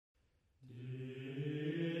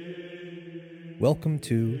Welcome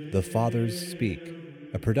to The Fathers Speak,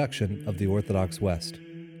 a production of the Orthodox West.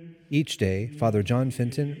 Each day, Father John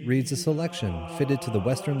Fenton reads a selection fitted to the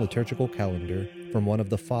Western liturgical calendar from one of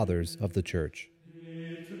the Fathers of the Church.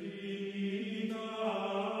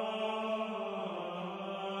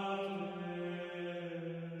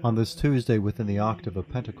 On this Tuesday within the octave of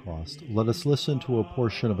Pentecost, let us listen to a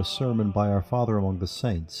portion of a sermon by our Father among the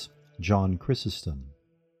Saints, John Chrysostom.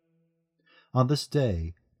 On this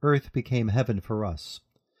day, earth became heaven for us,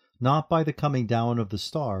 not by the coming down of the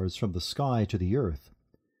stars from the sky to the earth,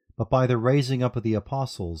 but by the raising up of the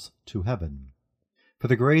apostles to heaven. For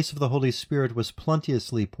the grace of the Holy Spirit was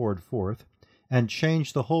plenteously poured forth, and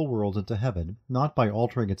changed the whole world into heaven, not by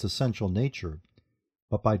altering its essential nature,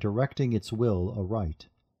 but by directing its will aright.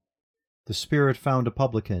 The Spirit found a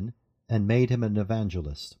publican, and made him an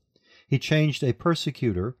evangelist. He changed a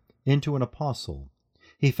persecutor into an apostle.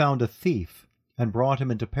 He found a thief, and brought him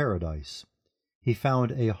into paradise. He found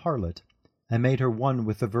a harlot, and made her one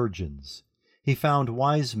with the virgins. He found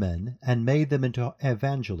wise men, and made them into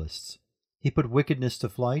evangelists. He put wickedness to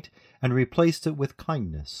flight, and replaced it with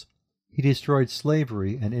kindness. He destroyed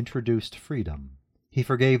slavery, and introduced freedom. He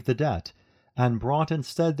forgave the debt, and brought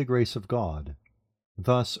instead the grace of God.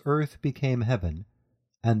 Thus earth became heaven,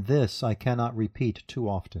 and this I cannot repeat too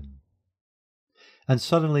often. And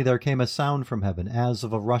suddenly there came a sound from heaven, as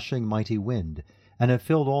of a rushing mighty wind, and it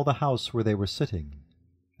filled all the house where they were sitting.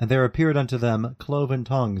 And there appeared unto them cloven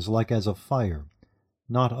tongues like as of fire,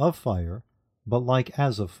 not of fire, but like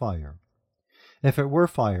as of fire. If it were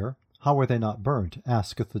fire, how were they not burnt?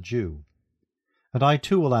 Asketh the Jew. And I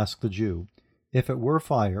too will ask the Jew, if it were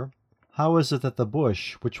fire, how is it that the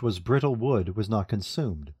bush, which was brittle wood, was not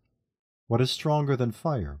consumed? What is stronger than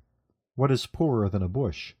fire? What is poorer than a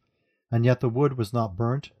bush? And yet the wood was not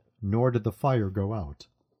burnt, nor did the fire go out.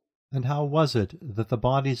 And how was it that the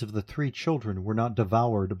bodies of the 3 children were not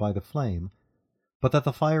devoured by the flame, but that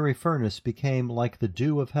the fiery furnace became like the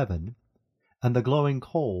dew of heaven, and the glowing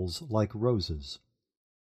coals like roses?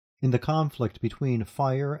 In the conflict between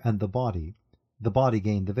fire and the body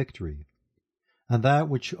gained the victory, and that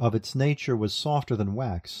which of its nature was softer than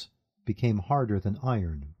wax became harder than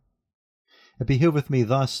iron. It behoveth me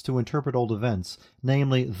thus to interpret old events,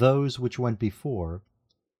 namely those which went before,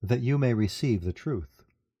 that you may receive the truth.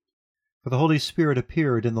 For the Holy Spirit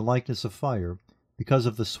appeared in the likeness of fire, because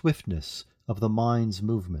of the swiftness of the mind's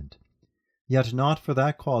movement, yet not for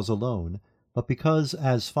that cause alone, but because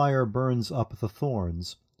as fire burns up the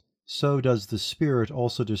thorns, so does the Spirit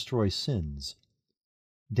also destroy sins.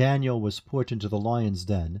 Daniel was put into the lion's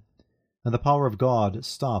den, and the power of God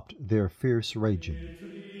stopped their fierce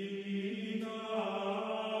raging.